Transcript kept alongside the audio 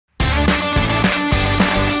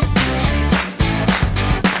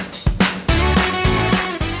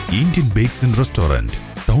Indian bakes and restaurant,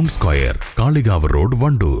 town square, Kalikavu road,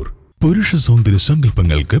 Wandoor. പുരുഷ സൗന്ദര്യ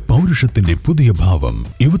സങ്കല്പങ്ങൾക്ക് പൗരുഷത്തിന്റെ പുതിയ ഭാവം.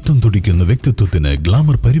 യുവത്വം തുടിക്കുന്ന വ്യക്തിത്വത്തിന്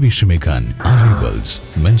glamour പരിവേഷമേകാൻ arrivals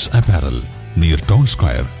men's apparel, near town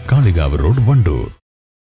square, Kalikavu road, Wandoor.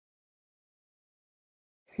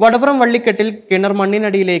 Vadapuram വള്ളിക്കെട്ടിൽ കിണർ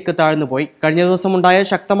മണ്ണിനടിയിലേക്ക് താഴ്ന്നുപോയി. കഴിഞ്ഞ ദിവസമുണ്ടായ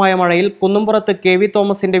ശക്തമായ മഴയിൽ കുന്നുംപുറത്ത് KV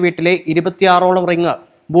തോമസിന്റെ വീട്ടിലെ 26ഓളം റിങ്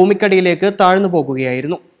ഭൂമിക്കടിയിലേക്ക് താഴ്ന്നു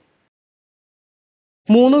പോകുകയായിരുന്നു.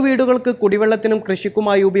 3 വീടുകൾക്ക് കുടിവെള്ളത്തിനും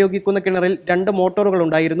കൃഷിക്കുമായി ഉപയോഗിക്കുന്ന കിണറിൽ 2 മോട്ടോറുകൾ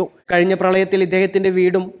ഉണ്ടായിരുന്നു. കഴിഞ്ഞ പ്രളയത്തിൽ ഇദ്ദേഹത്തിന്റെ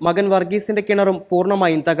വീടും മകൻ വർഗീസിന്റെ കിണറും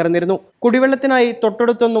പൂർണ്ണമായും തകർന്നിരുന്നു. കുടിവെള്ളത്തിനായി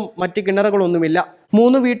തൊട്ടടുത്തൊന്നും മറ്റ് കിണറുകളൊന്നുമില്ല.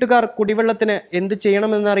 3 വീട്ടുകാർ കുടിവെള്ളത്തിന് എന്ത്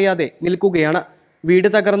ചെയ്യണമെന്നറിയാതെ നിൽക്കുകയാണ്.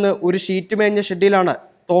 വീട് തകർന്ന് ഒരു ഷീറ്റ് മേഞ്ഞ ഷെഡിലാണ്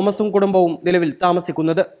തോമസും കുടുംബവും നിലവിൽ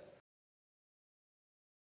താമസിക്കുന്നത്.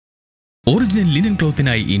 ഒറിജിനൽ ലിനൻ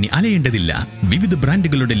ക്ലോത്തിനായി ഇനി അലയേണ്ടതില്ല. വിവിധ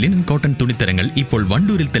ബ്രാൻഡുകളുടെ ലിനൻ കോട്ടൺ തുണിത്തരങ്ങൾ ഇപ്പോൾ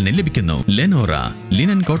വണ്ടൂരിൽ തന്നെ ലഭിക്കുന്നു. ലെനോറ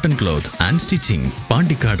linen cotton cloth and stitching,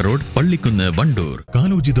 Pandikkad road, Pallikkunnu, Wandoor.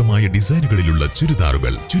 കാലോചിതമായ ഡിസൈനുകളിലുള്ള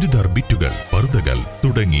ചുരിദാറുകൾ, churidar ബിറ്റുകൾ, പർദ്ദകൾ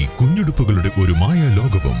തുടങ്ങി കുഞ്ഞുടുപ്പുകളുടെ ഒരു മായ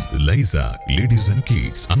ലോകവും. ലൈസ ladies and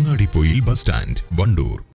kids, Angadipoyil bus stand, Wandoor.